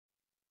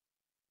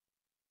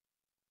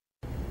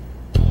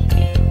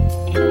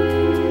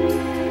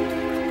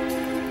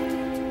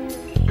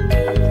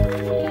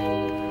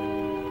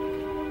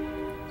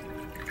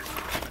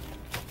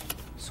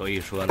所以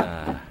说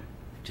呢，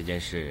这件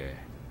事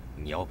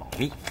你要保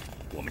密，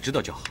我们知道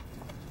就好。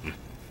嗯。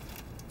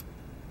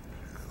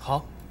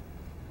好。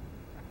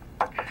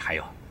还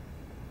有，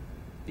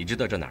你知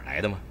道这哪儿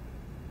来的吗？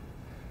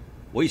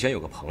我以前有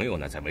个朋友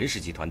呢，在文氏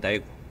集团待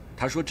过，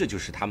他说这就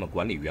是他们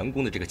管理员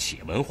工的这个企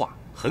业文化，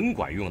很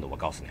管用的。我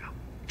告诉你啊，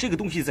这个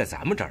东西在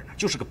咱们这儿呢，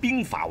就是个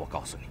兵法。我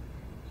告诉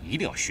你，一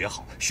定要学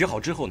好。学好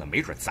之后呢，没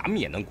准咱们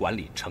也能管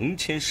理成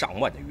千上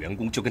万的员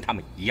工，就跟他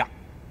们一样。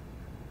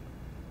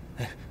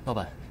哎，老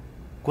板，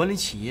管理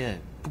企业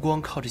不光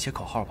靠这些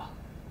口号吧？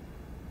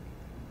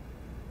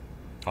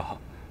哦，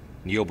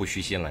你又不虚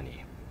心了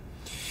你。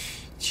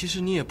其实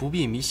你也不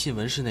必迷信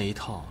文氏那一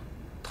套，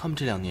他们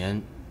这2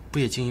年不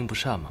也经营不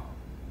善吗？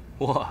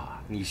哇，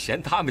你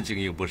嫌他们经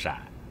营不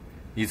善？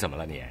你怎么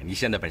了你？你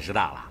现在本事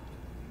大了。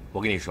我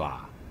跟你说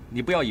啊，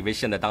你不要以为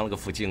现在当了个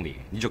副经理，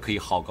你就可以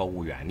好高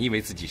骛远。你以为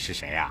自己是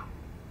谁啊？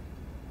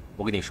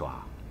我跟你说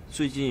啊，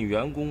最近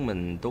员工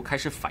们都开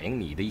始反映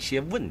你的一些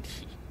问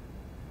题。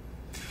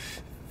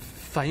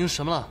反映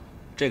什么了？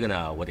这个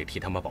呢，我得替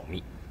他们保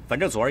密。反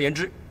正总而言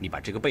之，你把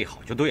这个备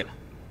好就对了。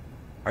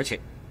而且，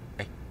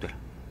哎，对了，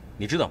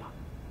你知道吗？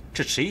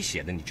这谁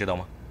写的？你知道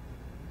吗？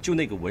就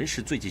那个文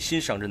氏最近新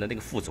上任的那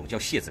个副总叫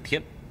谢子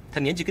天，他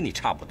年纪跟你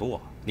差不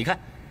多。你看，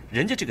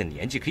人家这个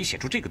年纪可以写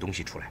出这个东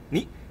西出来，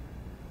你，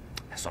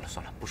算了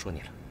算了，不说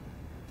你了。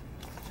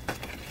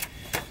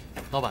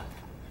老板，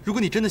如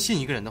果你真的信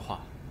一个人的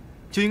话，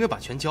就应该把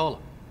权交了，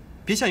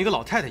别像一个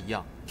老太太一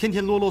样，天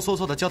天啰啰嗦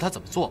嗦的教他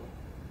怎么做。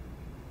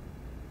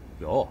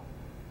哟，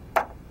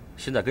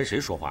现在跟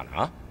谁说话呢？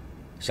啊，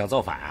想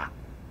造反啊？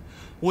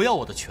我要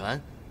我的权。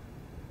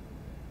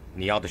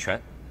你要的权，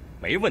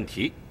没问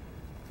题。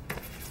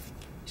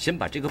先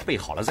把这个备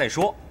好了再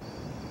说。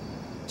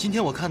今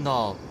天我看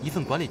到一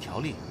份管理条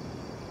例，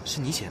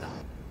是你写的？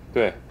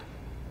对，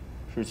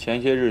是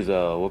前些日子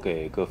我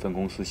给各分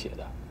公司写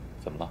的。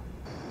怎么了？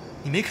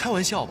你没开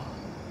玩笑吧？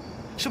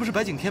是不是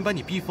白景天把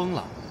你逼疯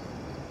了，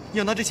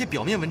要拿这些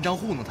表面文章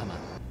糊弄他们？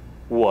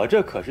我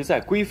这可是在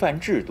规范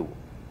制度。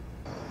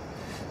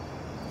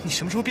你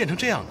什么时候变成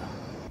这样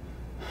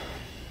的？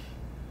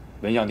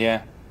文向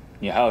天，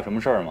你还有什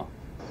么事儿吗？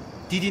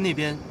滴滴那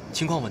边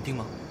情况稳定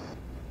吗？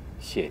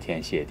谢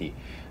天谢地，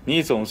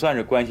你总算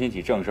是关心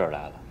起正事儿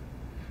来了。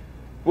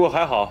不过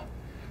还好，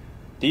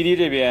滴滴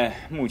这边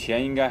目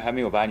前应该还没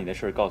有把你的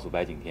事儿告诉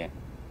白景天，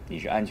你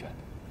是安全的。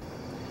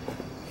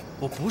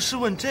我不是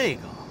问这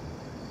个，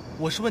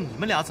我是问你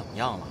们俩怎么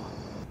样了。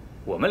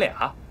我们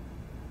俩？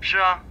是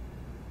啊。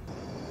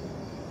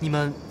你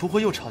们不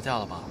会又吵架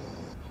了吧？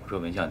我说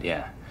文向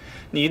天，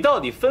你到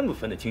底分不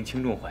分得清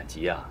轻重缓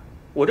急啊？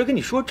我这跟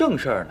你说正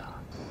事儿呢。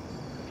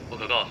我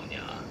可告诉你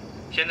啊，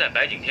现在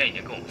白景天已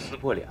经跟我们撕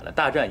破脸了，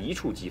大战一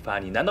触即发，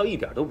你难道一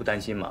点都不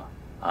担心吗？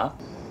啊？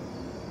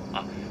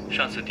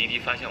上次迪迪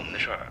发现我们的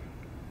事儿，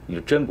你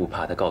就真不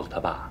怕他告诉他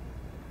爸？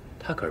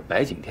她可是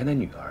白景天的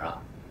女儿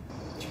啊。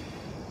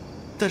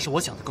但是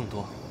我想的更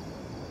多，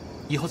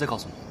以后再告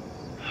诉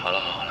你。好了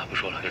好了，不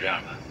说了，就这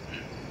样吧。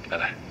拜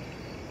拜。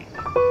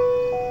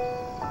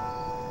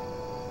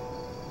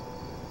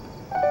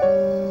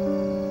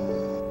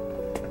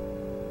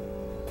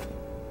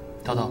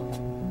涛涛，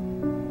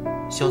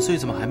小穗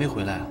怎么还没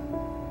回来啊？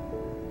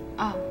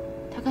啊，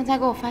他刚才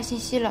给我发信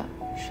息了，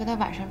说他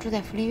晚上住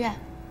在福利院。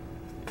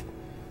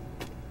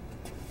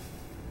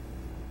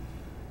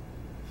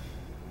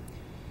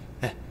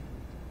哎，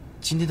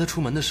今天他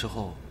出门的时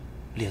候，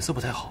脸色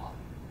不太好啊。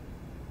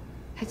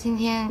他今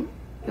天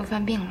又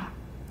犯病了。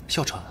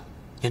哮喘，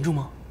严重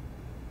吗？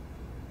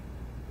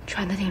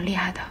喘得挺厉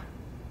害的。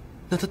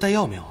那他带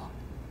药没有啊？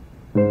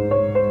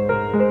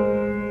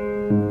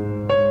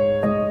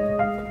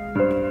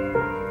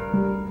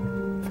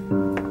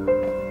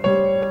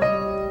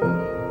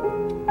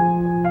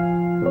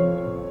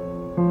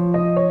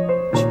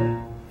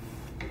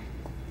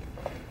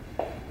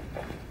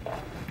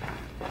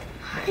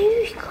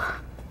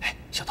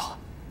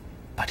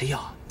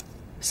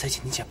塞进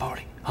你钱包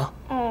里啊！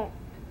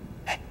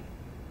哎，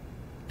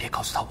别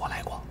告诉他我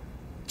来过，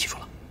记住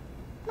了。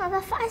那他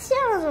发现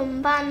了怎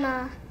么办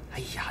呢？哎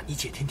呀，你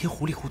姐天天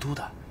糊里糊涂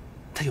的，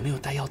她有没有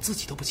带药自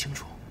己都不清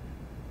楚。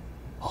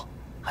哦，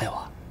还有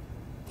啊，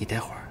你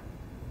待会儿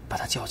把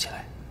她叫起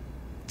来，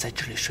在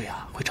这里睡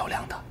啊会着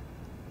凉的。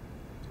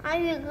阿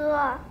玉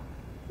哥，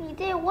你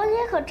对我姐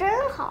可真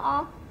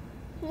好，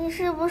你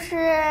是不是？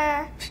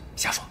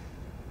瞎说，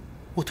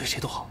我对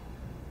谁都好。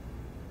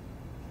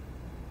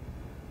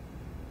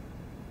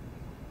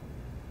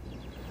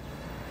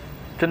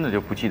真的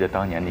就不记得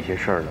当年那些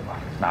事儿了吗？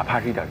哪怕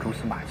是一点蛛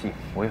丝马迹，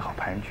我也好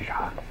派人去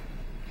查。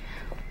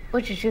我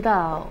只知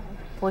道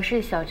我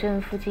是小镇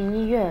附近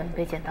医院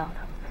被捡到的。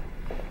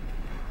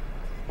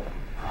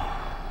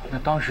那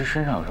当时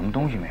身上有什么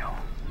东西没有？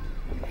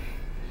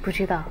不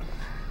知道，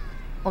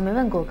我没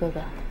问过哥哥。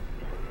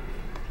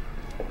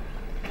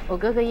我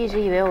哥哥一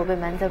直以为我被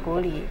瞒在鼓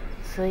里，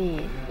所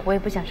以我也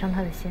不想伤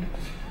他的心。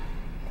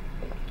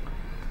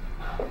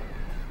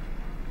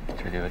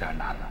这就有点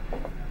难了。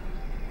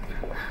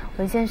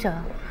文先生，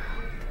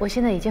我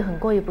现在已经很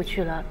过意不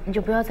去了，你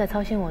就不要再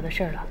操心我的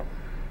事了。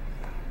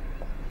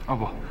哦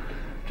不，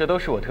这都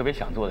是我特别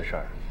想做的事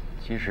儿。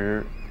其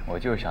实我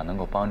就是想能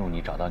够帮助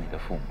你找到你的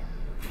父母。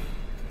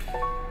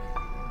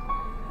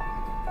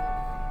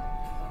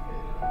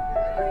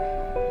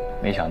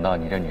没想到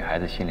你这女孩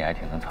子心里还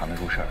挺能藏得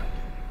住事儿，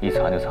一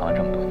藏就藏了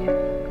这么多年。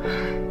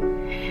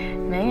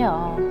没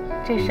有，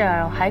这事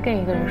儿我还跟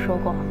一个人说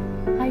过，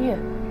阿玉，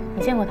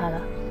你见过他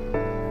的？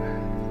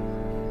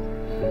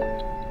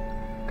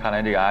看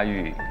来这个阿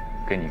玉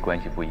跟你关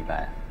系不一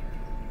般。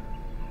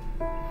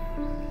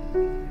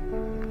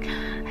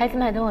孩子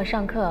们还等我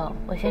上课，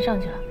我先上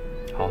去了。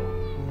好。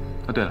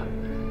哦，对了，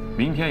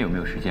明天有没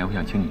有时间？我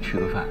想请你吃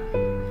个饭，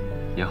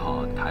也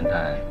好谈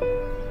谈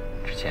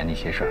之前那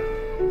些事儿。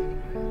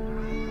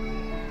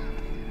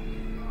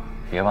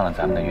别忘了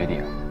咱们的约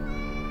定，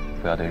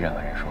不要对任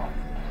何人说。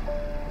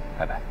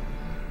拜拜。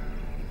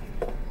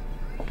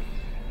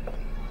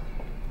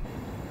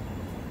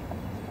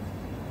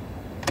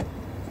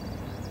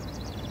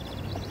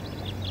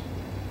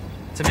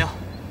怎么样？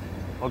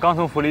我刚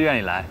从福利院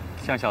里来，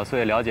向小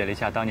穗了解了一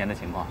下当年的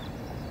情况。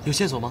有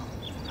线索吗？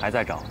还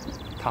在找，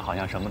他好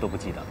像什么都不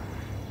记得了。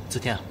子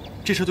天，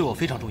这事对我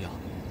非常重要，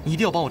你一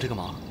定要帮我这个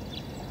忙。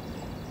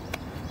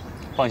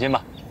放心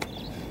吧。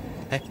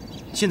哎，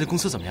现在公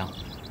司怎么样？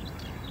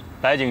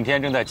白景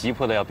天正在急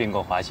迫的要并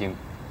购华兴。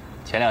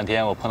前2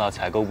天我碰到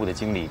采购部的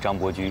经理张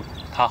伯驹，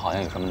他好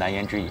像有什么难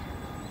言之隐。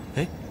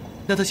哎，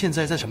那他现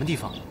在在什么地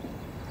方？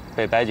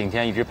被白景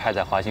天一直派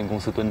在华兴公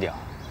司蹲点，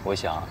我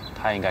想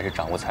他应该是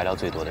掌握材料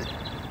最多的人。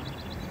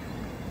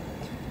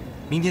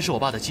明天是我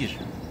爸的忌日，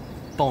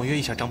帮我约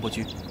一下张伯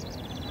驹。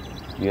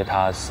约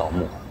他扫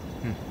墓。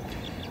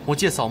我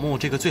借扫墓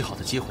这个最好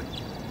的机会。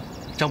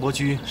张伯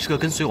驹是个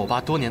跟随我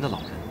爸多年的老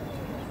人，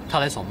他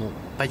来扫墓，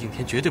白景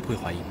天绝对不会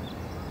怀疑。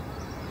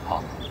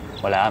好，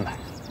我来安排。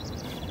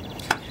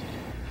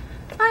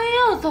阿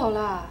玉又走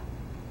了，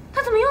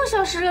他怎么又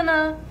消失了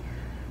呢？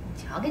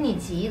瞧给你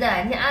急的，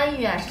人家阿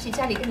玉啊是去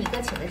家里跟你哥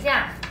请的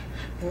假。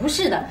不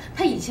是的，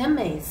他以前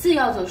每次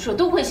要走的时候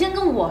都会先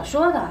跟我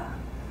说的。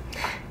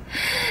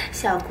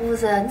小姑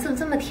子，你怎么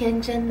这么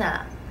天真呢？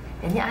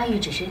人家阿玉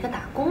只是一个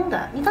打工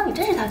的，你当你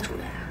真是他主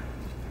人啊？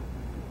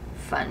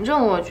反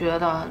正我觉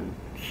得，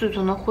自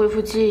从他恢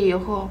复记忆以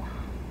后，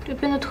就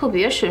变得特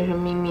别神神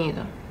秘秘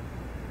的，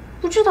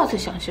不知道在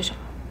想些什么。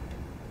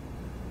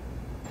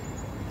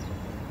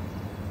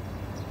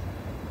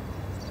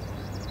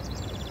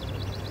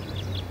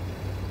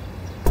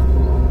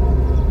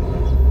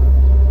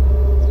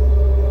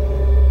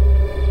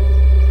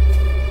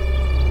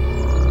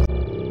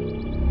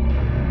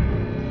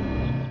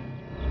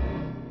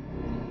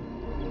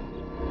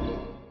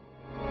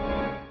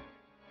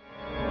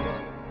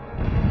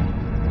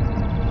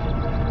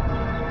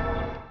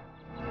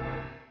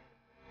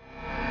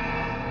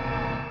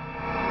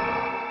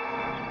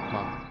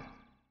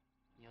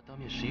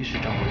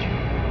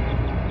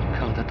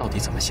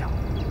怎么想？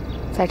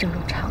在这种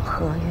场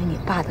合与你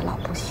爸的老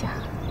部下，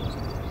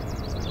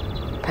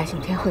白景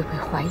天会不会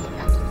怀疑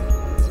啊？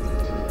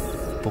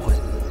不会，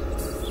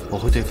我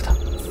会对付他。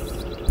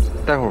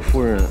待会儿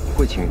夫人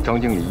会请张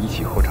经理一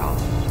起喝茶，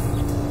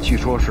据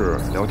说是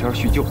聊天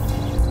叙旧。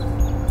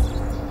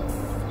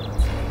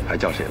还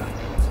叫谁了？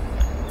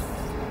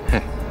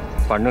嘿，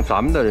反正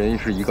咱们的人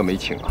是一个没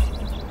请啊。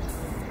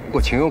不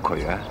过情有可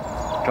原，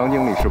张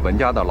经理是文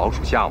家的老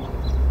属下嘛。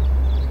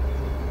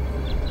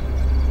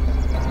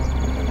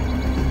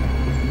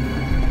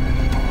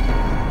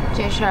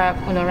这事儿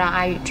不能让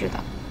阿玉知道，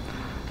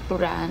不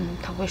然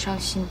她会伤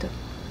心的。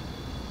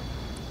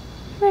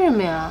为什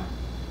么呀？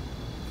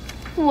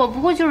我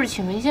不过就是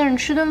请文先生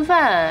吃顿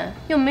饭，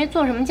又没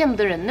做什么见不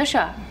得人的事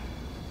儿。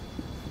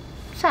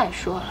再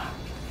说了，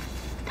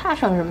他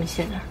伤什么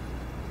心啊？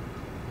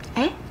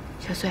哎，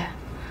小穗，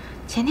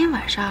前天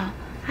晚上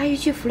阿玉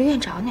去福利院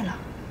找你了，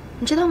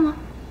你知道吗？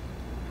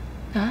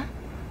啊？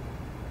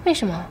为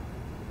什么？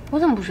我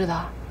怎么不知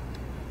道？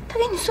他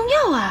给你送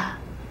药啊。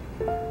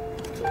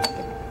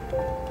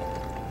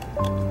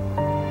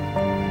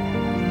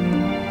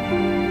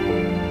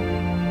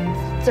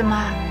怎么，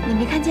你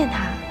没看见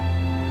他？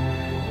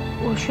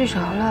我睡着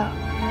了。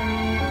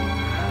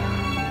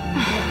我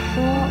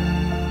说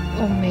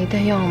我没带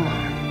药吗？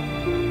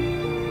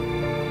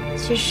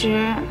其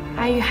实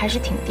阿玉还是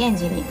挺惦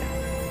记你的，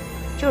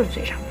就是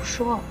嘴上不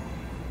说。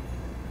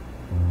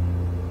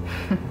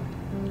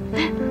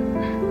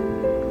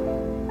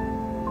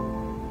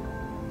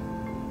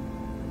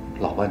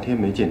老半天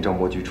没见张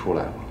伯驹出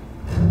来了，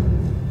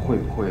会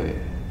不会？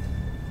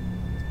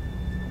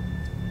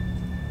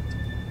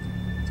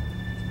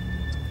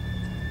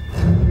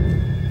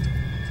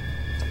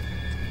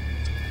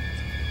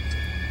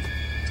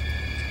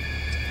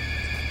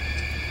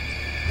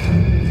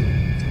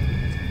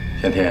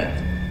向天，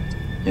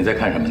你在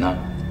看什么呢？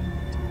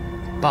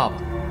爸爸。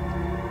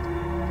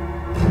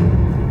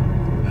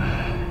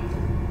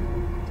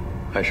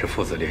还是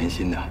父子连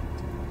心呐。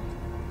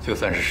就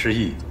算是失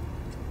忆，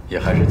也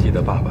还是记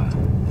得爸爸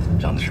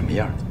长得什么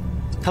样。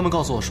他们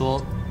告诉我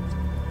说，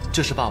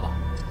这是爸爸。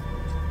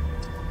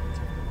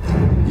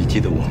你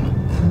记得我吗？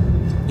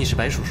你是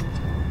白叔叔。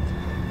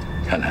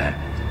看来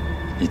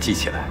你记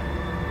起来。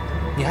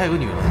你还有个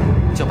女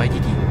儿叫白滴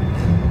滴，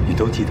你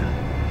都记得？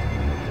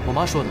我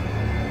妈说的，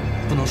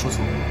不能说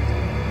错，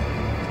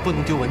不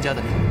能丢文家的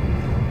脸。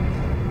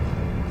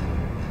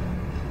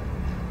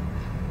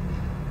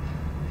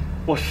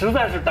我实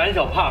在是胆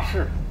小怕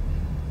事，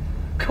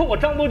可我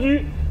张伯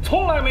驹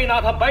从来没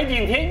拿他白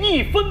景天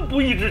1分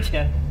不义之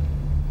钱。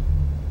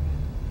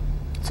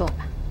坐吧。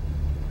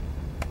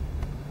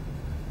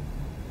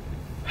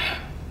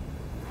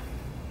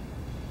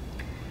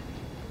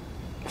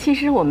其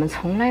实我们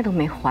从来都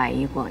没怀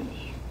疑过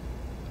你。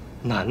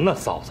难呐，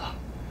嫂子，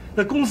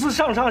那公司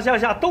上上下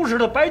下都是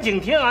他白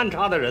景天安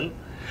插的人，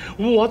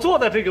我坐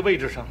在这个位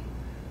置上，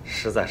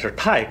实在是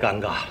太尴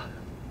尬了。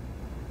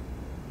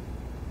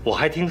我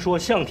还听说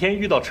向天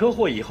遇到车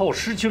祸以后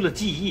失去了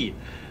记忆，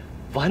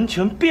完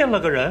全变了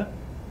个人。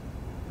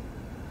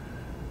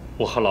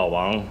我和老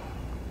王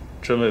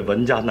真为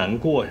文家难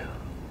过呀。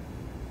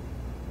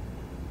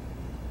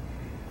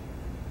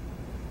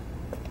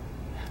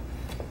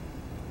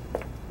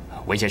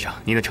文先生，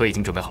您的车已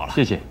经准备好了。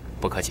谢谢。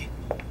不客气。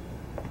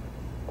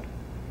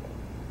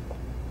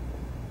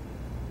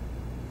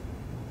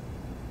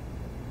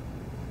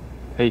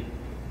嘿，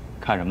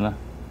看什么呢？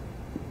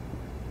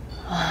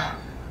啊，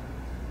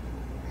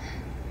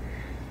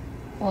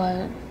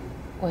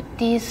我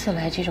第一次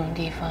来这种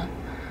地方，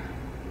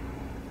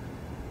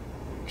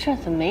这儿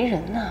怎么没人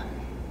呢？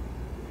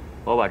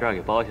我把这儿给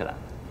包起来了。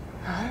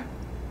啊？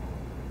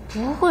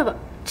不会吧，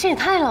这也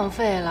太浪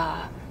费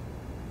了。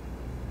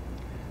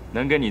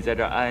能跟你在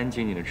这儿安安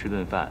静静的吃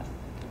顿饭，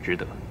值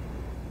得。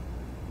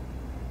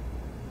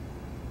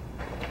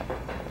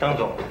张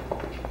总，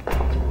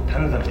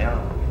谈得怎么样？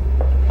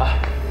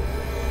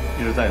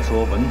一直在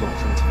说文总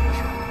生气的事，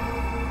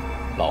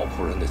老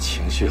夫人的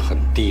情绪很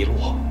低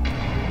落。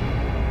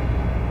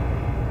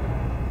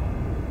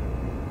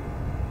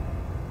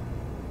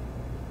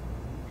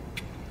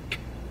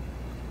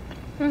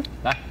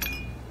来，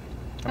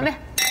准备。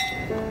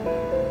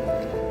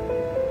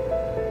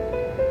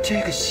这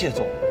个谢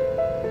总，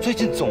最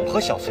近总和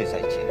小穗在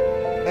一起，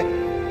哎，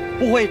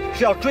不会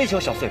是要追求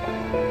小穗吧？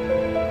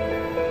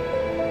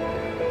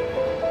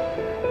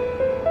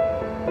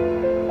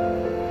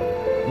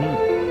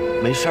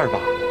没事吧？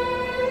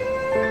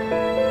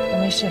我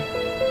没事。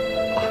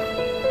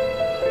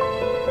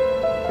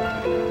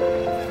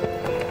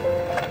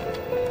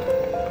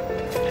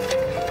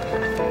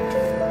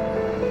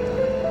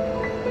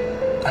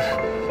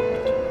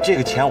这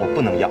个钱我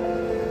不能要，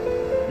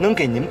能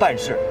给您办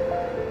事，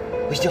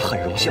我已经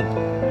很荣幸了。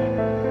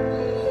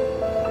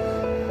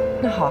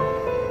那好，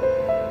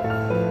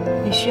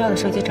你需要的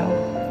时候就找我。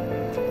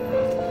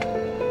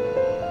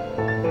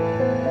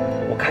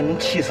我看您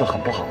气色很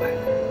不好哎，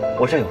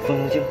我这有风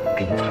油精，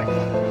给您擦一擦。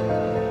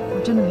我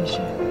真的没事。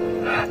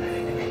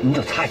您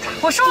就擦一擦。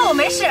我说了我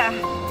没事。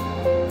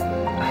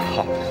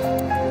好，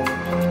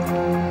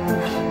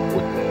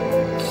我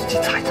自己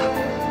擦一擦。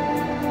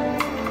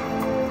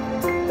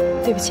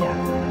对不起啊，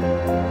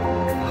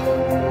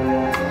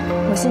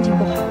我心情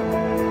不好，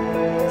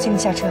请你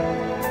下车。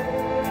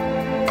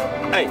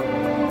哎，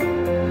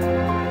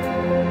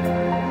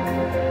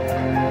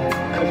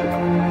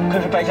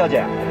可是白小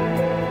姐，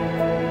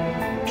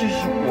这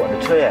是我的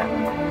车耶。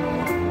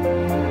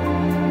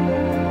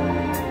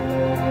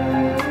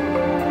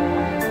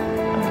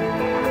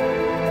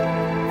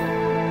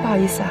不好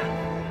意思啊。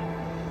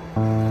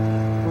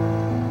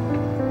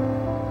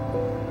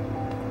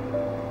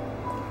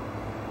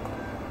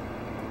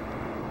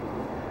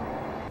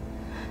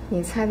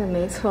你猜的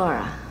没错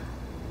啊，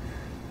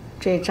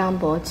这张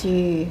伯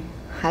驹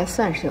还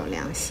算是有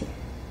良心。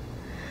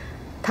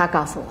他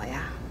告诉我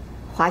呀，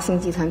华兴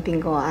集团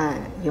并购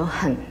案有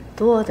很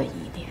多的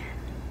疑点，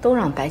都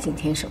让白景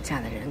天手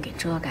下的人给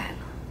遮盖了。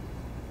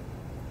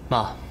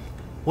妈，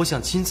我想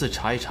亲自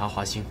查一查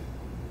华兴，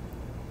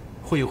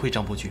会一会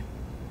张伯驹。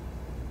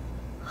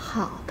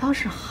好倒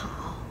是好，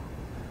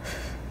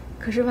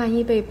可是万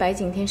一被白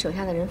景天手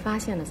下的人发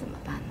现了怎么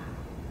办呢？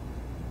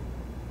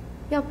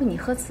要不你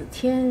和子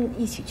天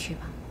一起去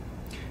吧。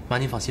妈，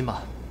您放心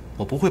吧，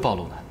我不会暴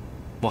露的，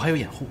我还有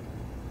掩护。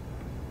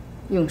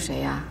用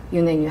谁呀？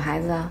用那女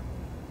孩子啊？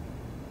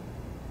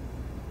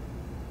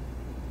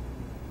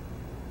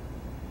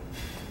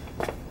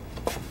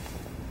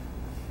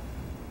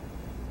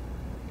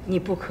你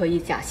不可以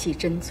假戏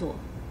真做，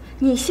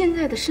你现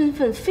在的身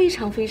份非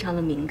常非常的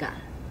敏感。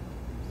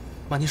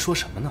妈，您说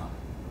什么呢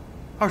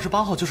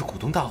？28号就是股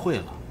东大会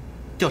了，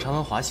调查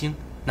完华兴，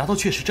拿到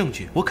确实证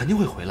据，我肯定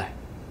会回来。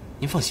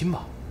您放心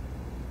吧。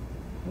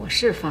我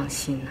是放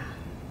心啊，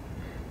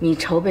你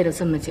筹备了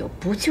这么久，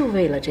不就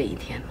为了这一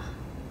天吗？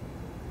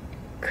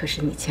可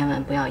是你千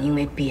万不要因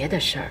为别的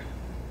事儿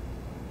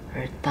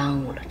而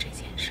耽误了这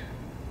件事。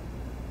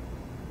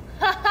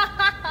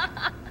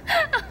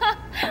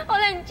后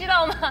来你知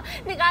道吗？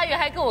那个阿宇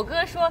还跟我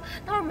哥说，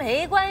他说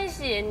没关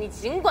系，你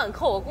尽管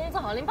扣我工资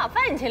好了，你把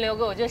饭钱留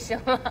给我就行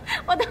了。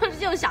我当时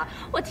就想，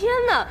我天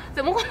哪，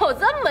怎么会有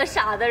这么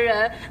傻的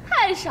人？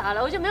太傻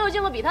了，我就没有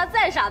见过比他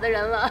再傻的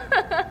人了。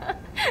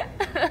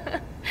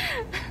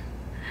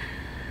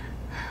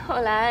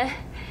后来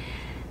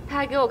他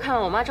还给我看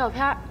了我妈照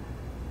片，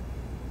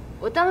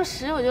我当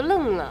时我就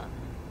愣了，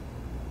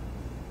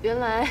原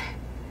来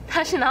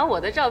他是拿我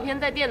的照片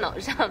在电脑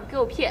上给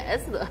我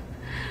PS 的。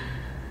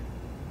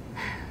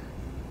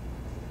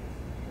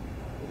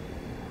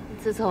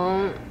自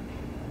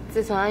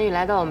从安玉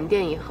来到我们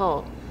店以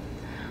后，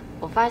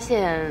我发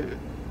现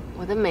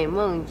我的美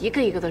梦一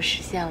个一个都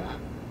实现了。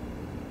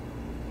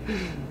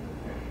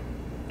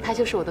他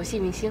就是我的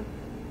幸运星。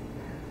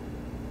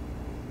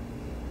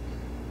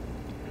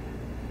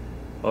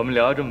我们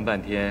聊了这么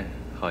半天，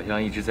好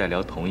像一直在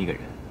聊同一个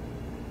人。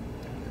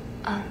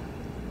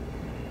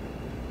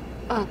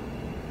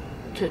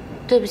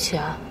对不起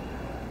啊。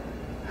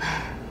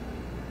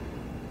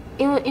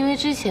因为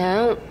之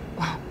前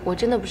我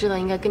真的不知道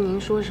应该跟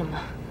您说什么。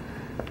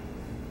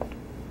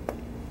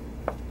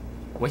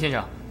文先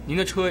生，您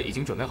的车已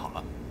经准备好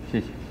了。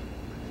谢谢。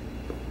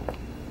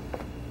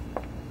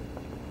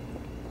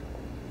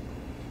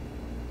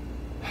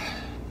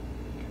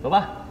走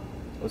吧，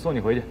我送你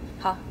回去。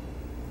好。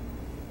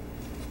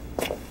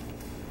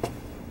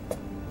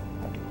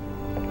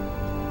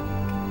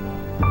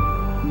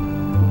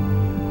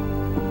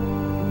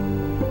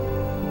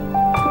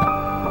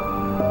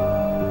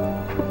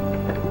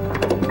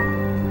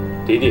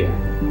迪迪，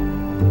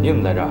你怎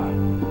么在这儿？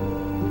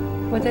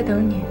我在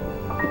等你。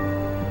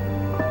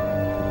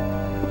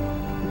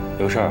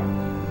有事儿？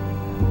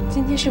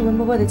今天是文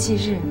伯伯的忌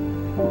日，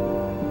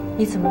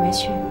你怎么没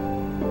去？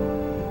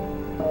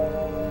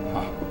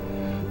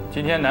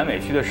今天南美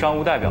区的商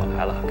务代表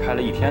来了，开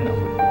了1天的会。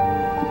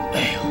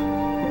哎呦，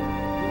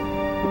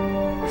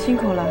辛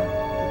苦了，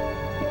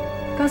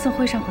刚从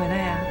会上回来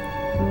呀？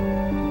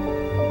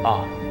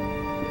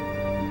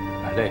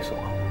累死我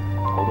了，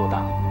头都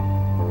大。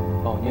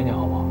帮我捏捏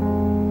好不好？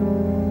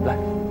来。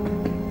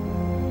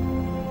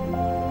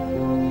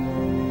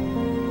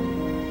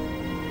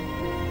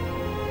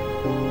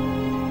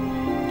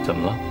怎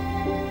么了？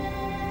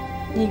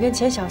你跟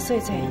钱小穗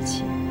在一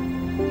起。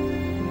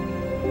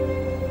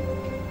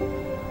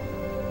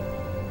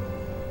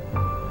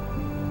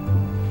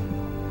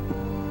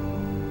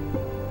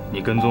你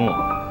跟踪我？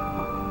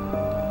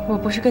我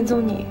不是跟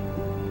踪你，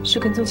是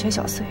跟踪钱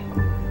小穗。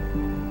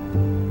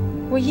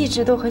我一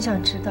直都很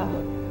想知道，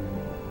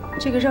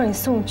这个让你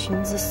送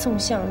裙子、送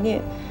项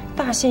链、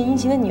大献殷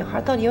勤的女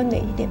孩，到底有哪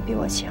一点比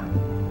我强？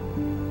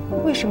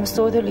为什么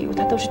所有的礼物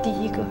她都是第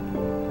一个，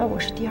而我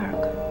是第2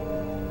个？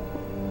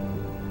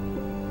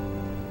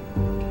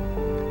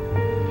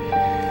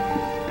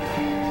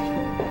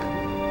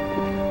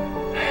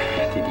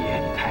弟弟，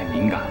你太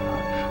敏感了。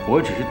我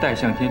只是带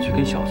向天去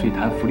跟小穗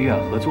谈福利院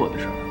合作的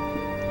事儿。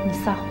你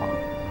撒谎！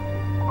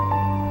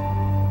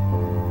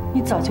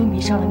你早就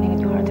迷上了那个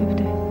女孩，对不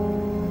对？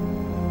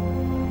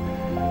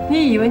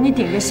你以为你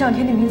顶着向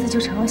天的名字就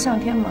成了向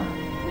天吗？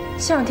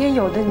向天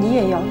有的你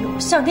也要有，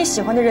向天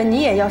喜欢的人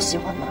你也要喜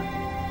欢吗？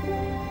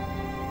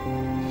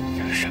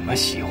什么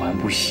喜欢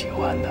不喜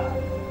欢的？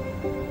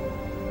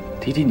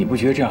迪迪，你不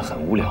觉得这样很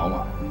无聊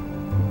吗？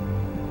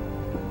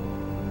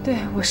对，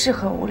我是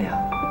很无聊，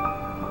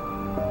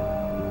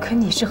可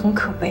你是很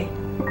可悲。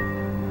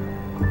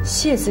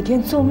谢子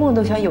天做梦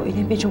都想有一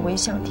天变成文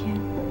向天，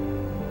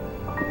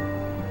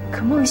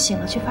可梦醒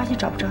了却发现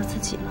找不着自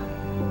己了。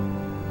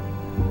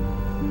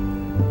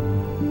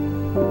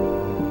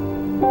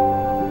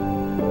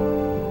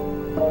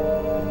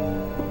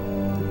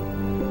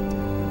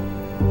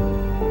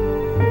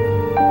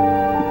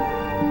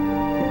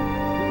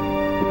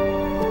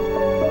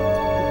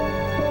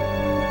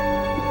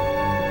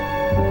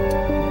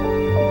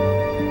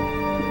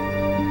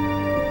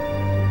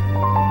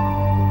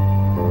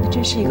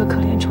真是一个可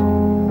怜虫。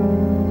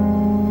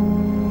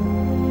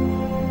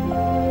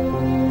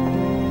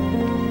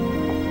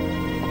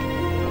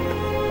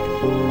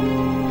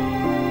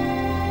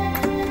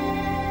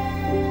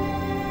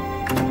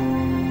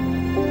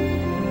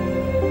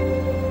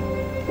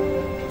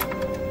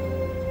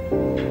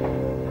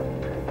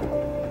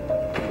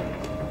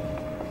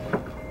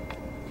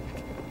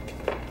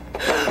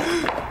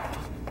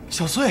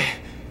小穗，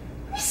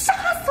你吓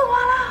死我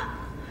了！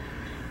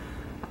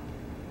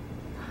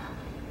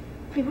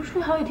你不是出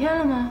去好几天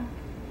了吗？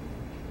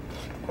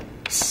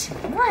行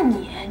啊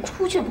你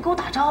出去也不给我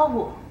打招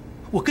呼。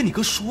我跟你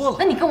哥说了。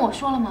那你跟我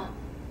说了吗？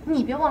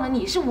你别忘了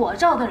你是我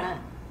罩的人。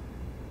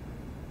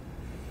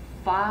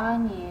罚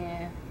你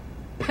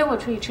陪我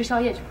出去吃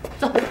宵夜去，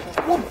走。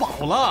我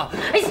饱了。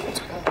哎，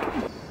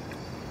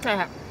站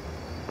下。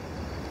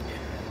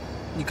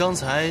你刚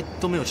才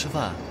都没有吃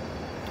饭？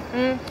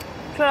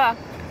吃了，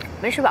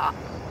没吃饱。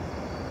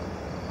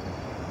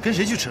跟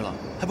谁去吃了？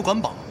还不管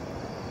饱？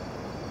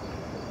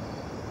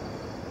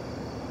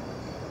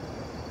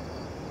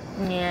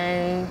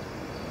你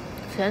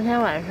前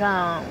天晚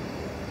上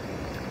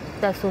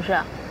在宿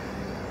舍？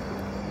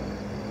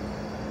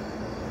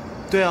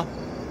对啊，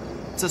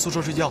在宿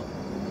舍睡觉。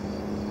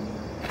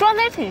装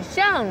的挺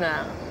像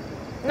的。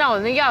那我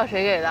那药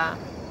谁给的？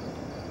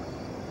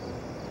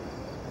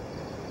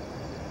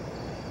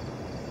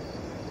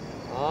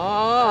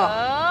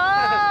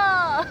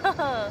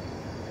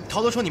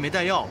陶德说你没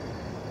带药，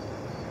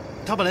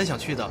他本来想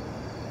去的，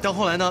但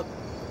后来呢，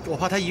我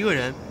怕他一个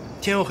人，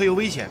天又黑又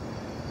危险，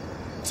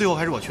最后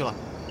还是我去了。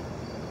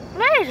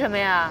为什么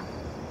呀？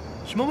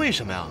什么为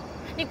什么呀？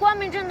你光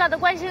明正大的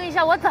关心一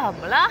下我怎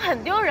么了？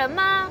很丢人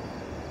吗？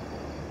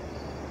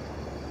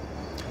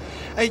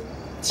哎，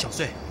小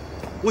穗，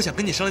我想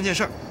跟你商量件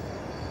事儿。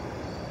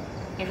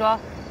你说。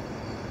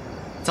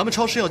咱们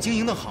超市要经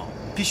营得好，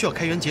必须要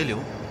开源节流。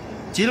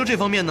节流这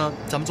方面呢，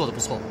咱们做得不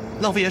错，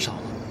浪费也少了。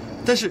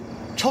但是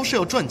超市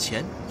要赚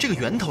钱，这个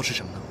源头是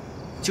什么呢？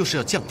就是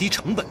要降低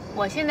成本。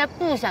我现在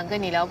不想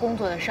跟你聊工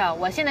作的事儿，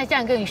我现在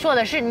想跟你说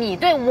的是你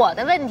对我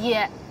的问题。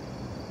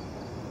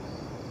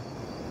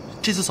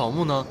这次扫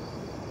墓呢，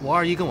我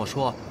二姨跟我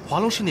说，华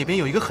龙市那边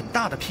有一个很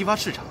大的批发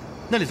市场，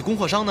那里的供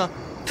货商呢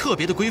特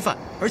别的规范，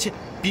而且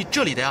比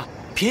这里的呀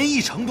便宜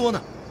1成多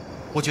呢。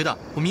我觉得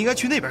我们应该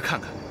去那边看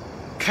看，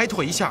开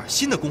拓一下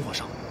新的供货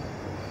商。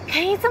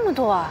便宜这么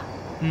多啊？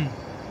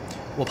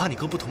我怕你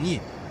哥不同意，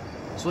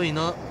所以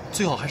呢，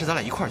最好还是咱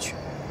俩一块儿去。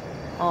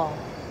哦，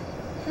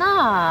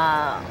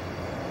那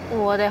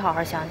我得好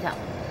好想想。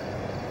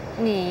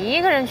你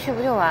一个人去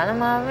不就完了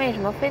吗？为什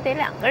么非得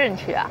2个人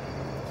去啊？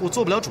我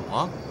做不了主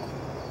啊。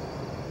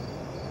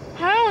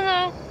还有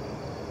呢？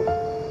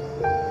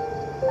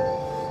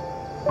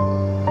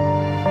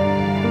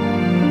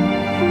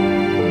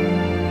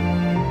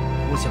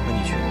我想跟你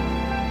去。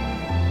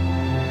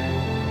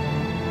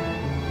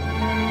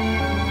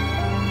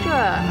这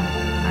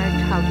还是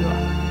差不多。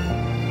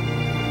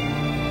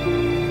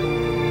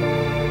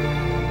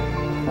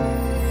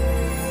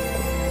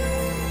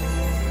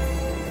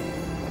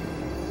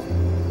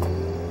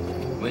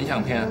文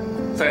向天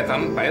在咱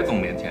们白总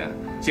面前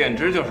简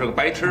直就是个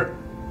白痴。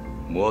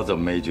我怎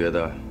么没觉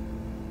得？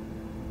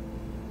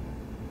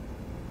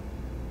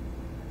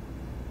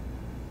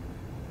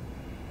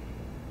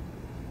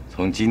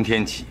从今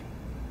天起，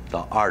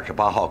到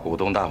28号股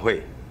东大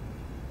会，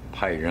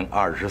派人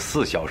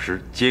24小时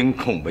监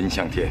控文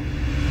向天。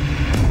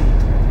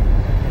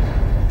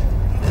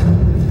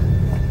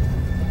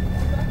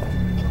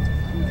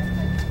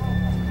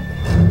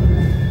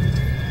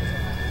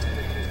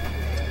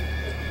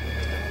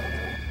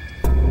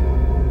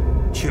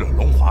去了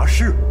龙华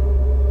市。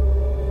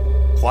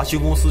华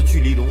兴公司距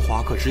离龙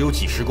华可只有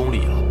几10公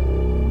里了。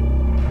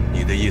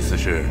你的意思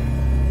是，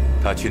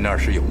他去那儿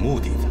是有目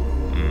的的？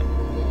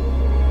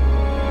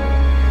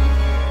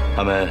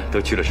他们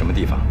都去了什么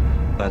地方？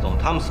白总，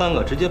他们3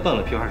个直接奔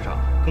了批发市场，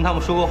跟他们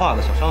说过话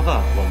的小商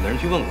贩，我们的人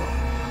去问过了，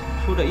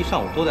说这一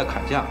上午都在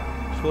砍价，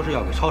说是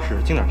要给超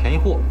市进点便宜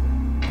货。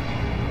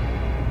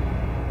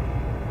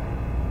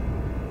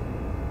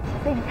小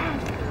飞，你看，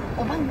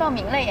我帮你报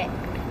名了耶！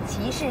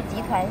骑士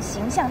集团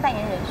形象代言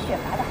人选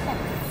拔大赛。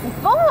你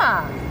疯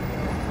了！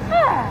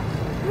哎，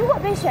如果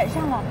被选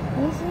上了，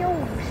年薪有50万。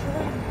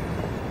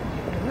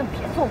你们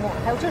别做梦了，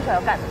还有这事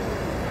要干的。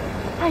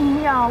哎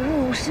呀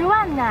，50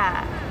万呢！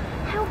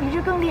还有比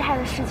这更厉害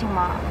的事情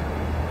吗？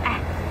哎，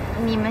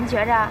你们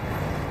觉着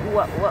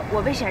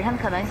我被选上的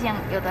可能性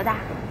有多大？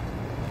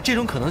这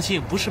种可能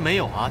性不是没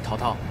有啊，淘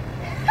淘。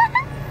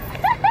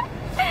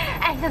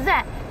哎，小醉，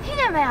听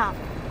见没有？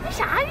那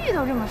啥阿玉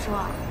都这么说。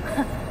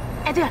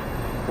哎，对了，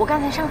我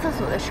刚才上厕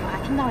所的时候啊，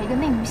听到了一个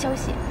内幕消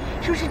息，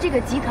说是这个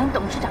集团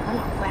董事长的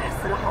老婆呀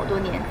死了好多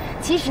年。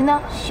其实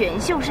呢，选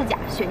秀是假，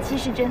选妻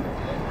是真，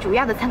主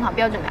要的参考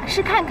标准啊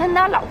是看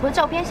他老婆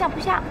照片像不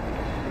像。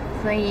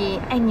所以，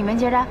哎，你们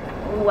觉着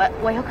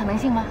我有可能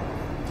性吗？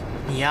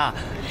你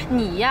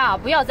呀，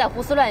不要再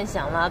胡思乱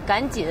想了，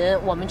赶紧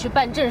我们去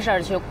办正事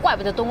儿去。怪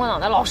不得东光脑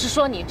袋老是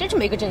说你，真是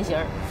没个正形。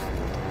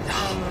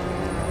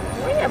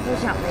我也不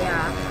想的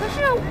呀，可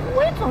是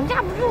我也总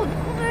架不住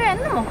工作人员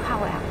那么夸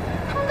我呀，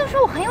他们都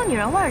说我很有女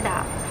人味儿的。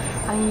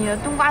哎呀，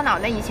冬瓜脑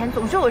袋以前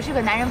总说我是个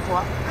男人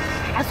婆。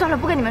哎，算了，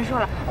不跟你们说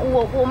了，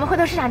我们回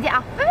头市场见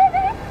啊！拜拜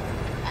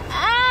拜拜。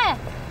哎，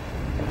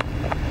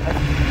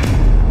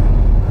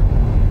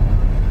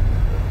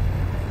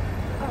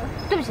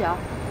对不起啊，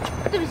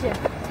对不起，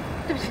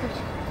对不起，对不起，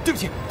对不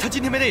起，他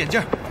今天没戴眼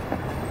镜。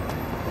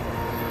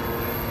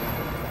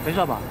没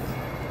事吧？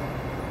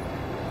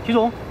齐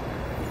总。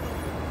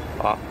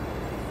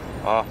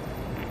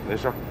没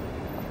事。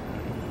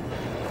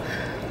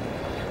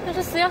那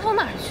这死丫头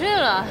哪儿去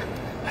了？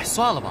哎，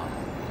算了吧。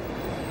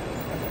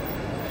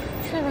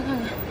去那边看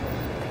看。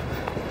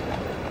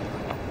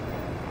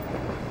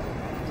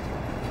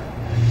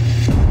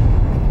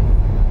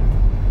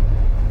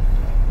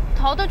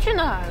淘淘去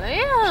哪儿了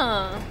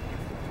呀？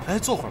哎，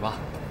坐会儿吧。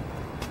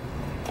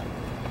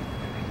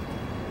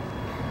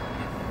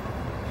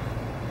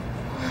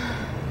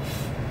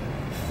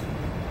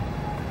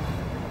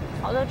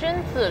淘淘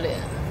真自恋。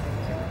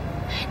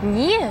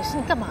你也是，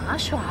你干嘛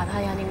耍他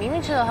呀？你明明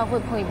知道他会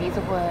碰一鼻子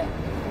灰。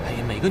哎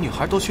呀，每个女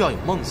孩都需要有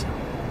梦想，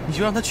你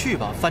就让她去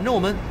吧，反正我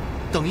们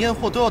等验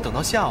货都要等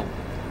到下午。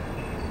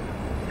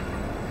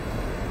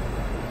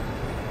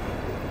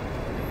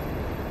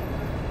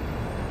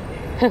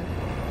哼，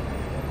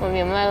我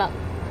明白了。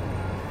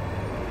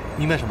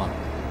明白什么？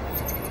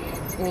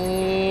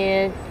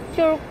你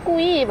就是故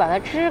意把它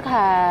支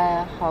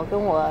开，好跟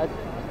我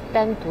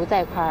单独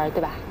在一块儿，对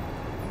吧？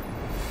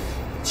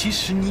其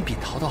实你比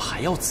淘淘还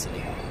要自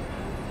恋，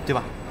对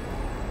吧？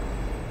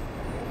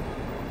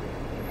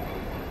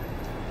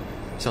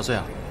小穗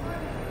啊，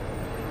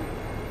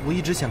我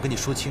一直想跟你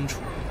说清楚。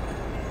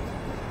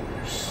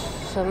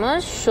什么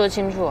说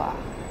清楚啊？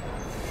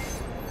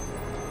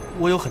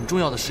我有很重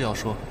要的事要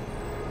说。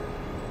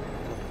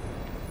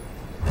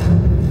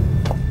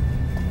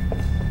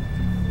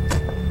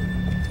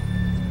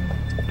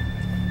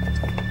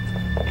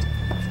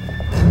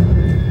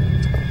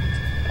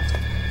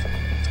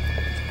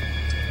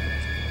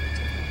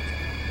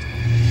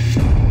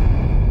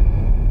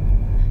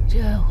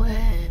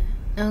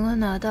能够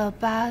拿到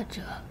8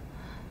折，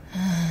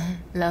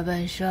老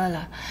板说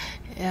了，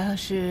要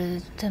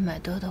是再买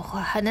多的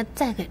话，还能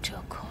再给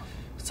折扣。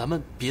咱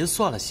们别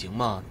算了，行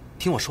吗？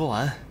听我说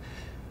完。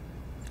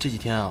这几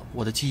天啊，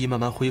我的记忆慢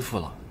慢恢复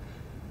了，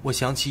我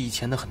想起以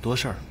前的很多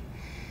事儿。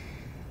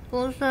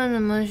不算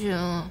怎么行？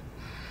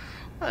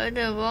还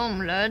得把我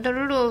们来的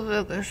路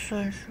费给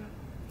算上。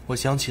我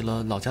想起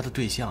了老家的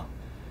对象，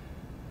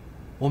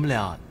我们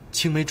俩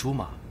青梅竹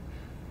马，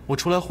我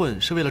出来混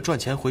是为了赚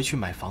钱回去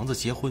买房子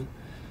结婚。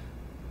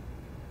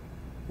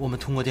我们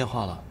通过电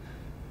话了，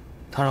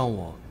他让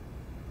我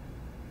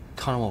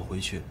回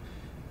去。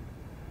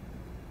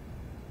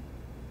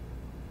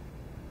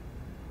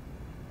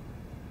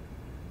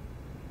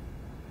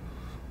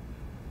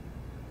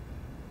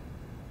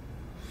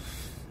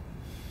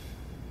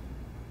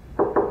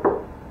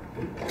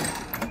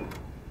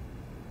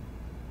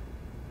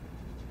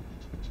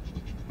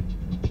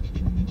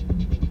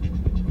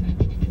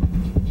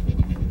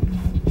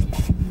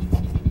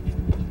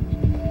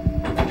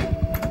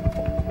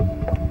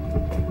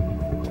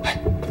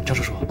张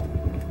叔叔，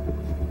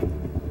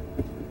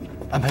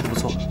安排的不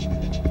错，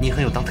你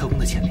很有当特工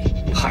的潜力。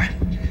嗨，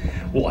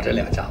我这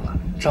2下子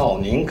照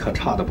您可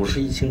差的不是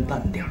一星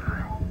半点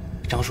儿啊。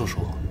张叔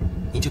叔，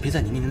您就别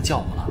再您叫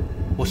我了，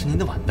我是您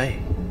的晚辈。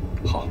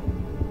好，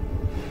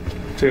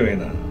这位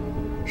呢，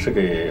是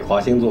给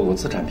华兴做过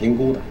资产评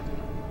估的。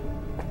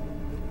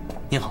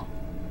您好。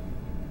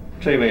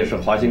这位是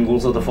华兴公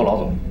司的副老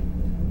总。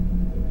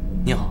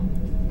您好。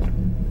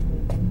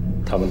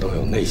他们都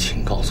有内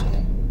情告诉你。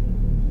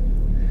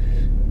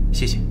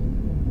谢谢。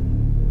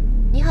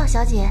你好，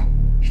小姐，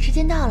时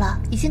间到了，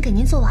已经给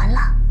您做完了。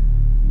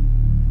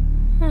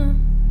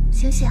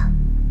醒醒。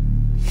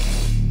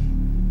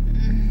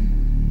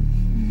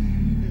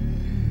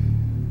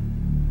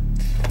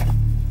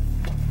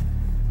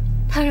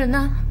他人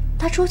呢？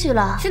他出去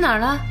了。去哪儿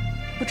了？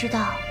不知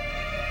道。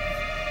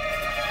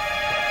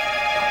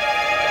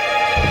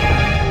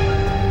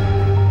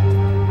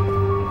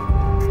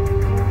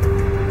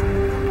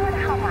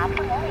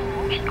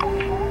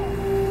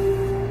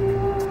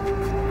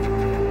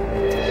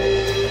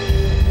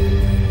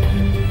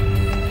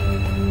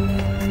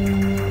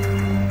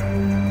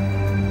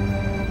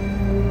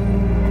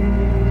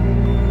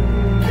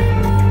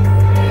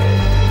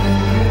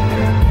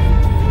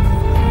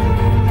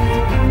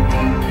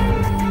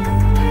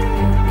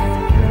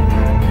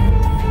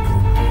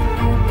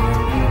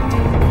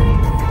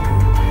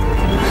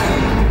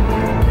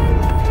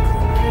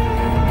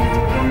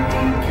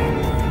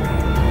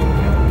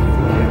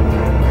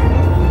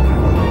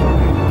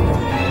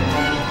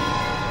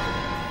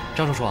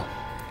张叔叔，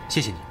谢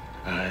谢你。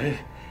哎，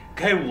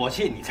该我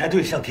谢你才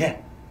对，向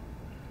天。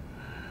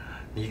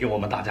你给我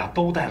们大家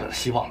都带来了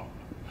希望，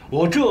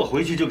我这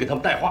回去就给他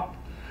们带话，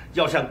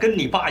要像跟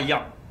你爸一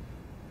样，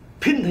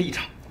拼他一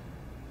场。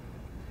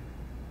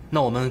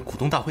那我们股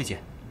东大会见。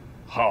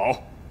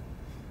好。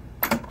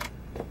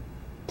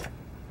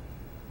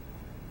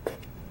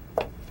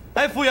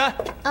哎，服务员。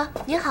啊，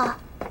您好。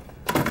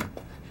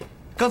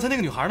刚才那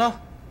个女孩呢？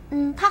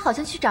她好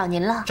像去找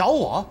您了。找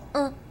我？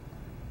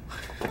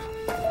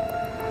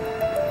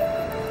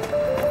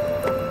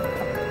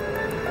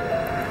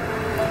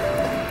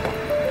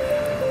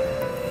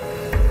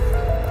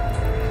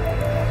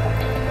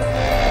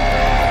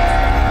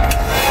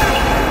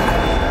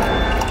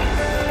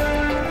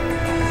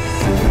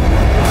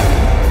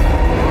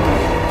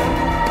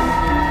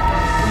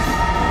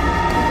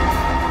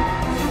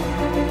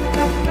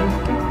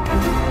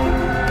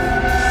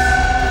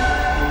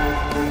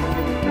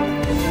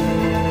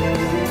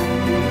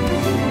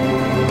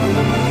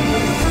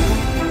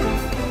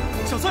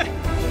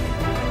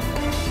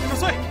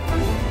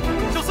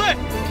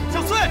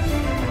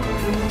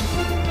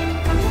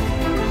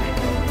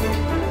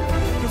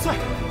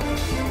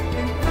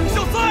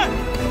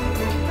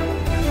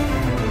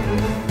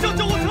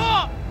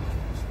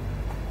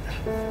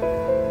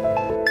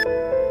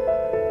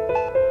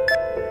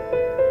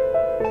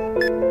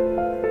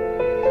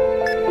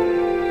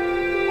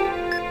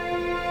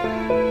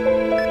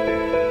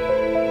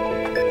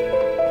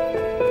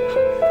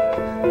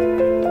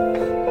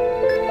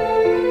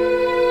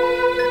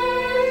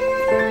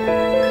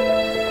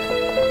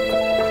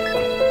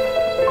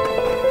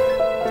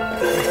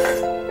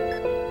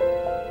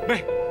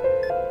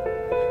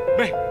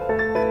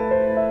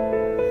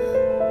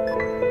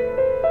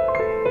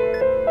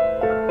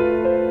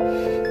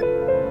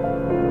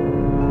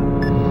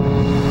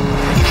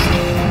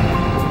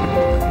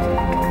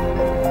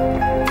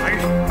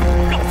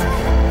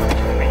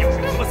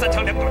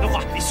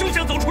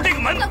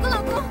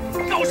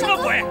老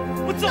公，嘴！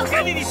我揍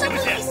扁你，你信不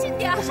信？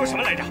我说什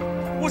么来着？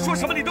我说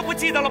什么你都不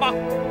记得了吗？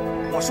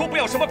我说不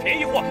要什么便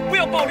宜货，不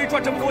要暴力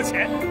赚这么多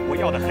钱。我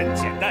要的很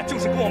简单，就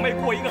是跟我妹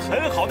过一个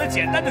很好的、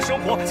简单的生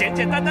活，简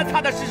简单单、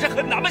踏踏实实，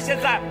很难吗？现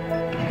在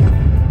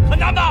很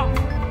难吧？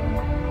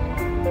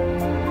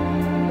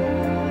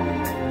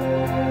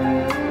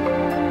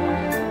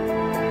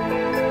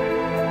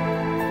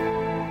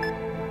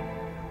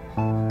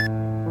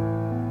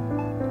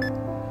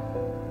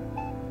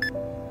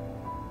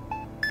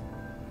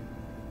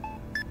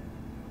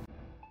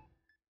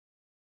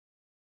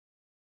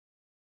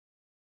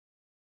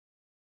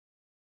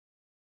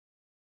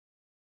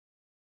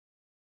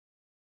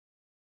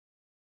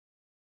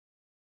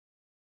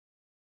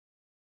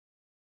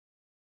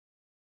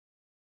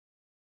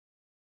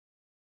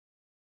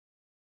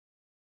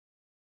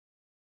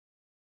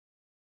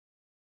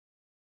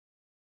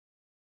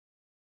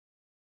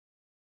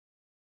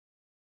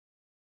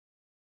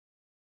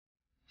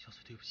小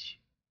翠，对不起，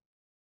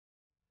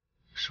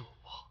是我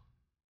不好，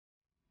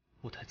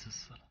我太自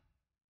私了，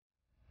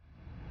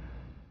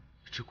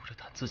只顾着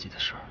谈自己的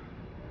事儿，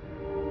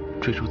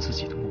追逐自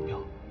己的目标。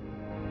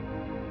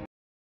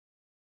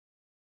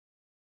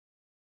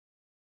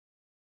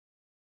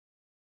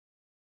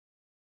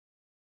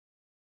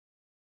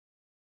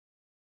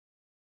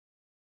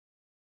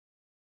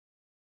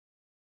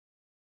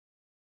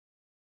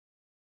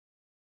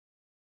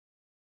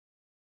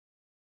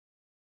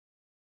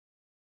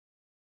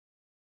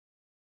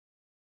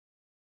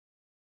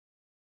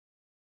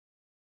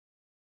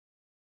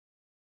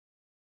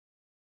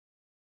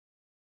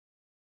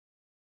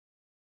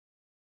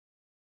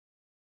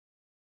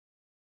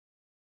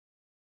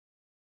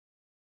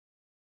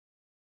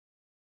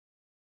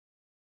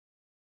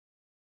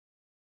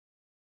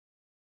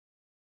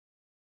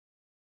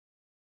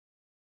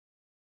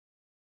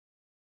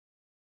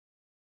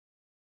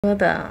说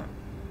的，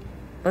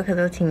我可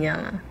都听见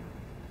了。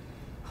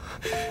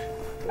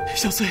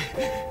小穗，你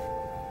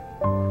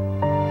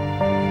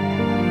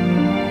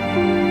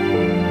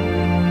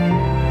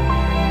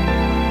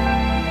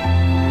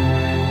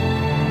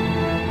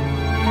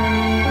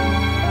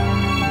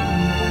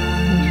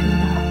说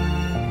的，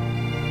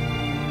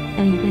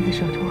要一辈子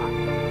守着我，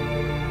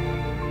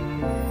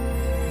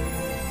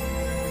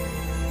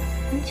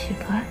很奇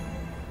怪，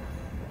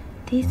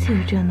第一次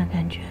有这样的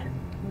感觉。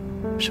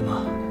什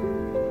么？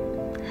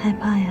害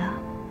怕呀，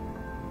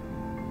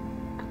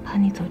怕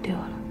你走丢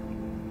了。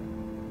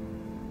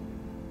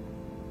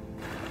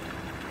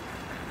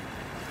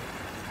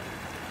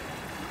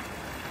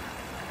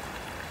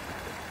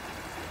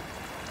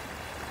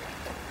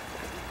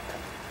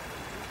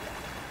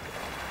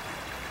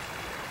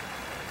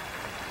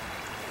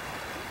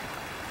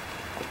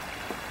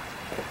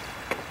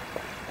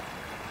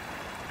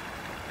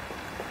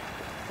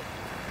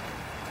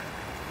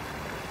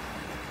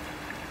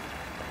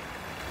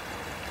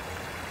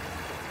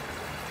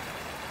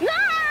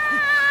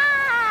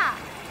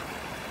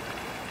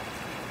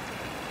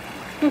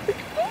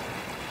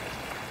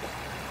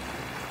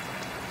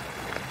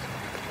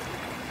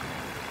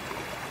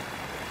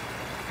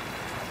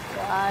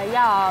我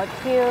要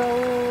听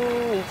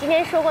你今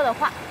天说过的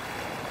话，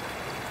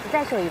你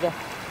再说一遍。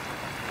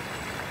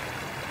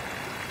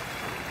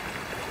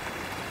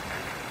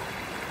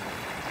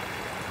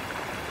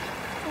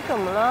你怎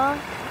么了？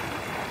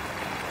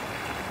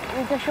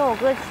你在生我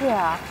哥气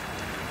啊？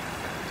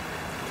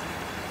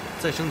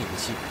再生你的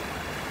气？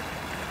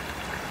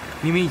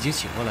明明已经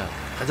醒过来了，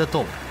还在逗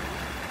我，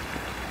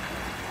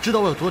知道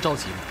我有多着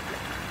急吗？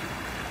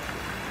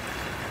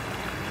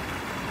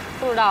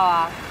不知道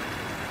啊，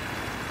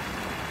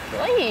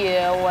所以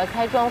我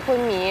才装昏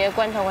迷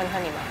观察观察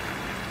你嘛。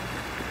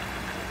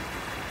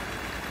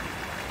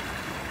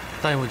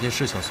答应我一件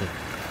事，小穗。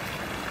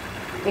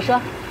你说。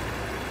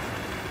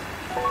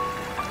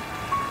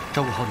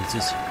照顾好你自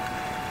己。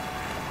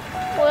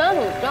我要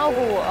你照顾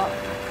我。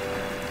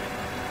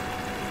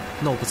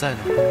那我不在呢？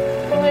你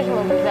为什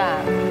么不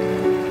在？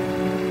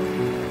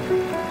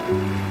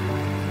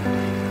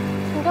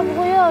你该不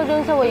会又要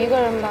扔下我一个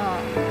人吧？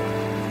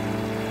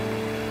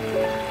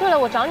对了，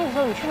我找你的时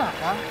候你去哪儿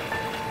了？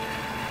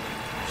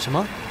什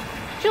么？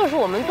就是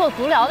我们做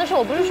足疗的时候，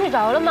我不是睡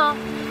着了吗？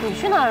你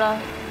去哪儿了？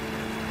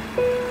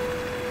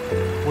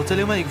我在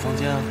另外一个房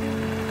间啊。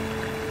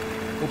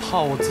我怕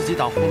我自己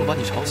打呼噜把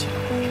你吵醒。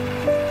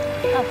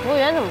那服务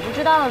员怎么不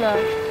知道呢？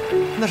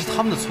那是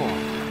他们的错，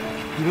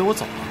以为我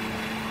走了。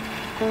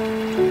我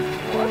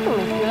怎么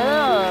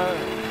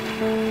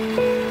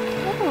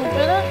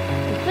觉得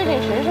你最近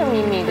神神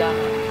秘秘的？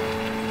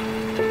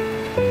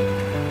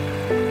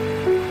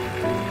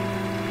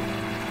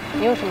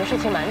你有什么事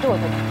情瞒着我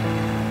对吧？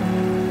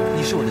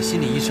你是我的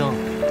心理医生，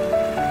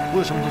我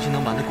有什么东西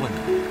能瞒得过你？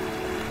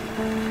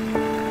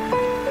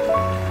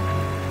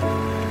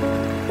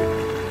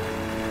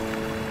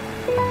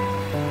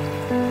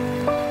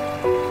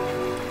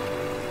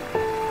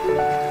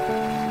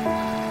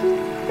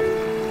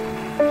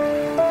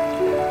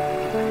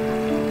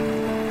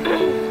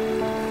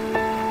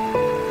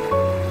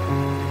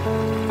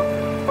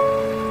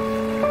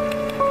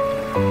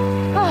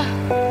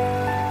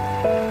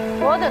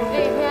等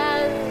这一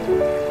天，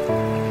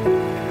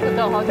可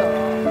等好久了。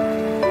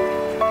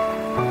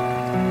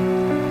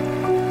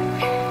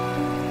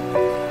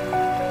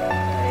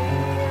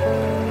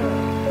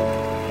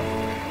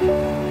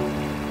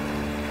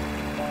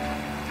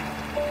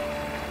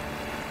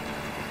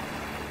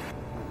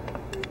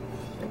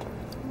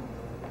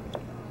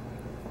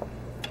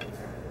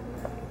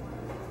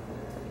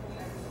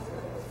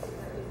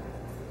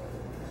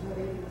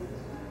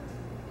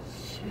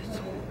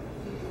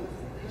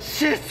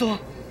谢总，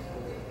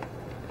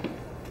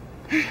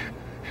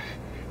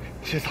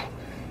谢总，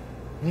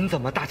您怎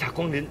么大驾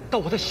光临到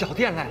我的小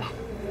店来了？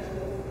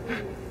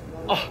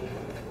哦，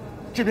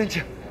这边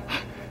请，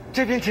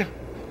这边请。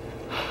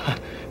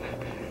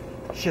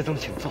谢总，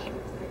请坐。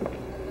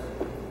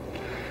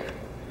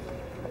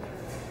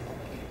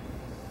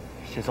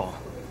谢总，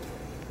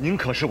您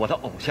可是我的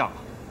偶像啊！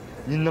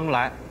您能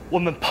来，我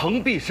们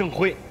蓬荜生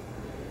辉。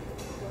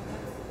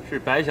是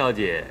白小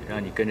姐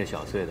让你跟着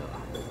小穗的吧？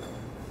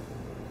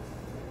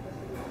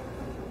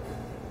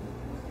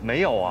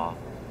没有啊。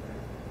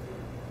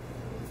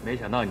没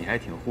想到你还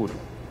挺护主。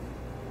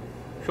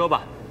说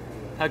吧，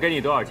他给你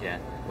多少钱，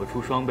我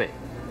出双倍，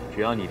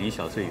只要你离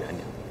小穗远点。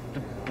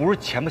这不是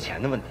钱不钱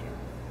的问题，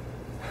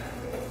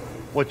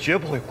我绝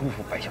不会辜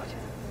负白小姐。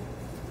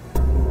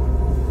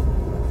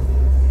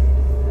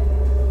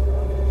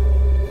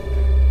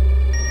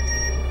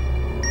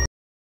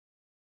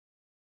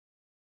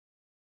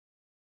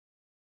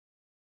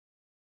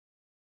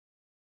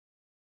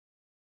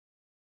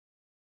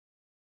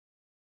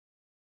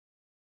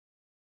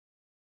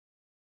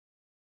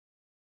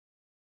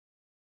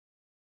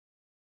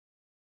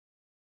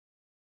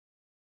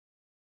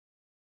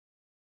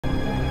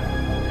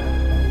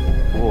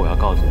我要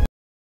告诉你，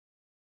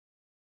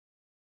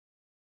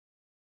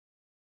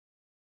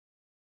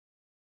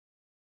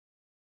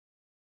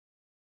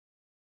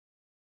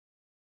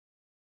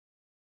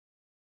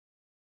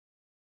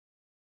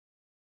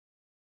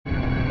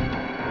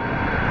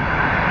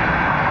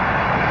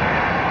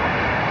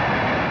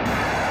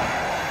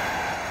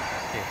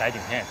这白景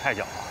天也太狡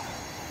猾了，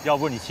要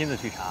不是你亲自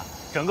去查，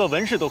整个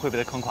文氏都会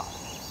被他坑垮了。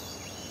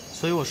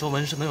所以我说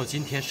文氏能有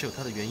今天是有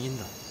它的原因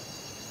的。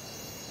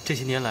这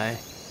些年来，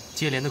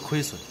接连的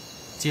亏损，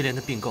接连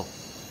的并购，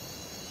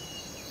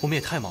我们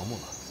也太盲目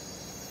了。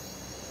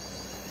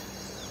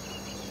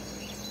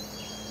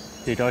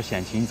这招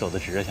险棋你走得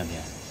值啊，向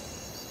天。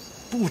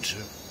不值，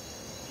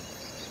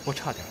我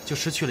差点就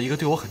失去了一个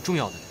对我很重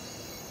要的人。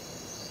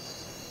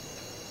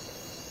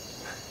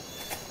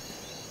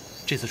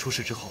这次出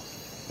事之后，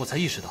我才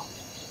意识到，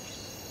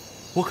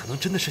我可能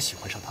真的是喜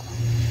欢上他了。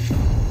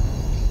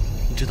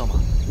你知道吗？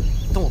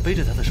当我背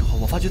着他的时候，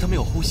我发觉他没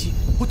有呼吸，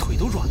我腿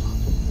都软了。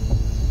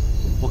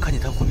我看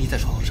见他昏迷在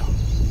床上，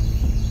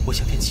我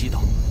向天祈祷。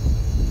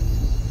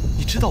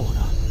你知道我的，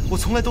我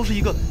从来都是一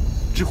个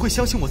只会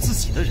相信我自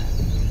己的人。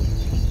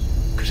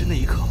可是那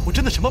一刻，我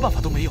真的什么办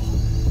法都没有，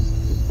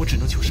我只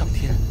能求上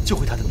天救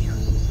回他的命。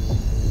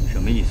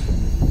什么意思？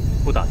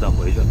不打算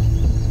回去了？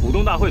股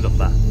东大会怎么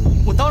办？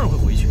我当然会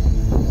回去，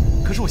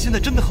可是我现在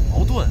真的很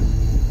矛盾。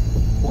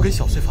我跟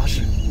小穗发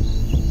誓，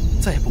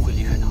再也不会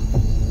离开他。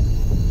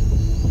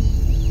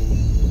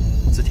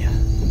子田，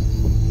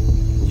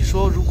你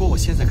说如果我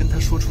现在跟他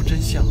说出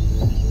真相，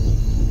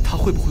他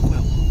会不会怪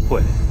我？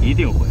会，一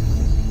定会，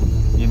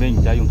因为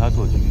你在用他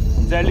做局，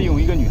你在利用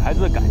一个女孩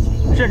子的感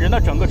情，甚至那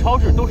整个超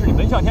市都是你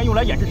文向天用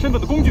来掩饰身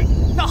份的工具。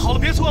那好了，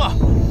别说了，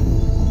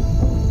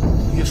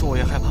你越说我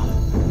越害怕。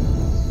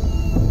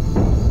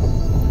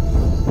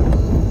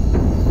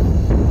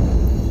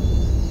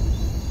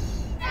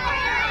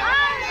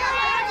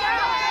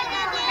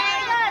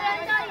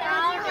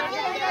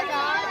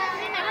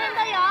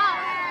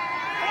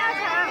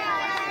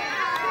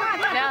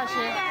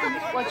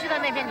我知道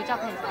那边你照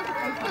看一下。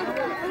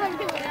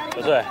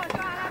小穗，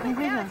林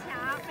先生，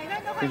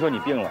听说你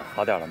病了，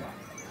好点了吗？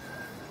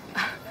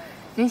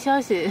您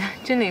消息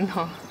真灵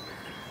通。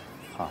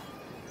啊，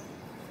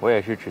我也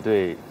是只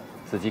对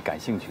自己感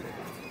兴趣的人。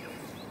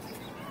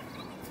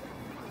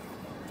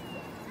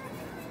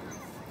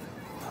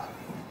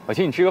我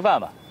请你吃个饭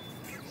吧，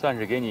算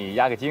是给你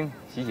压个惊、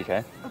洗洗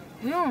尘。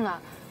不用了，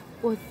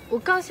我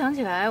刚想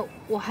起来，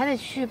我还得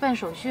去办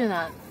手续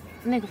呢。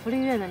那个福利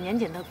院的年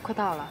检都快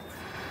到了。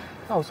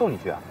那我送你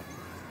去啊。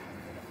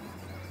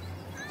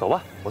走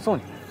吧，我送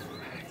你。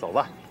走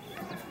吧。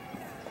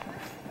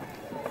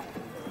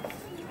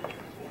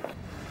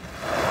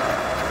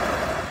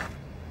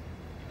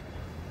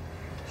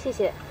谢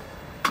谢。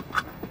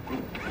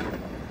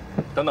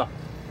等等，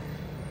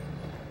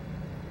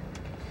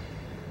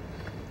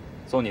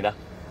送你的，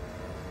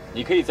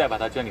你可以再把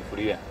它捐给福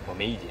利院，我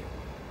没意见。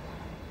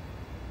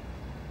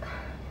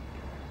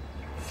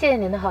谢谢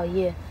您的好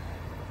意，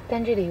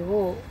但这礼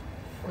物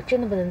我真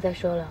的不能再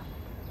说了，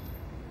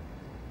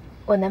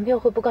我男朋友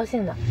会不高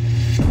兴的。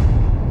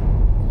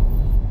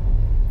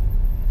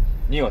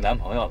你有男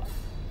朋友了？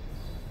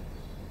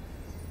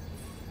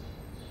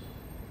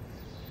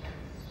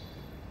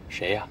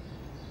谁呀？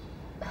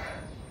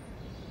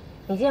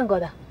你见过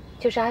的，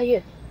就是阿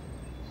月。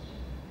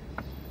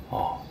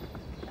哦，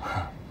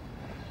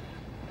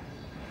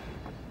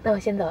那我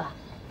先走了。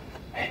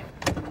哎，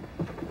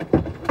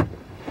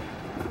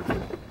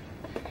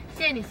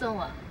谢谢你送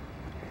我。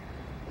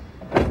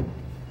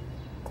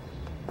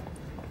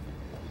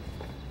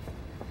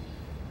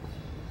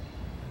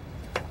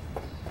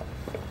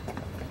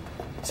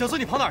小孙，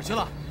你跑哪儿去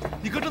了？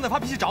你哥正在发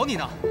脾气找你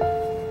呢。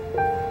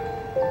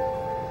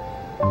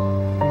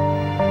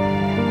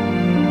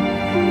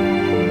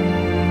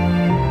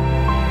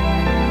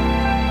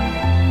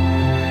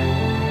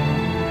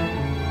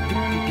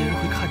别人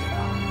会看见的。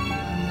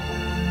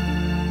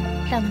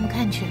让他们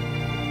看去。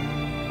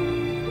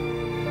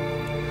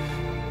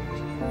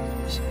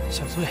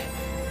小穗，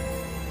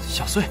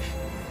小穗。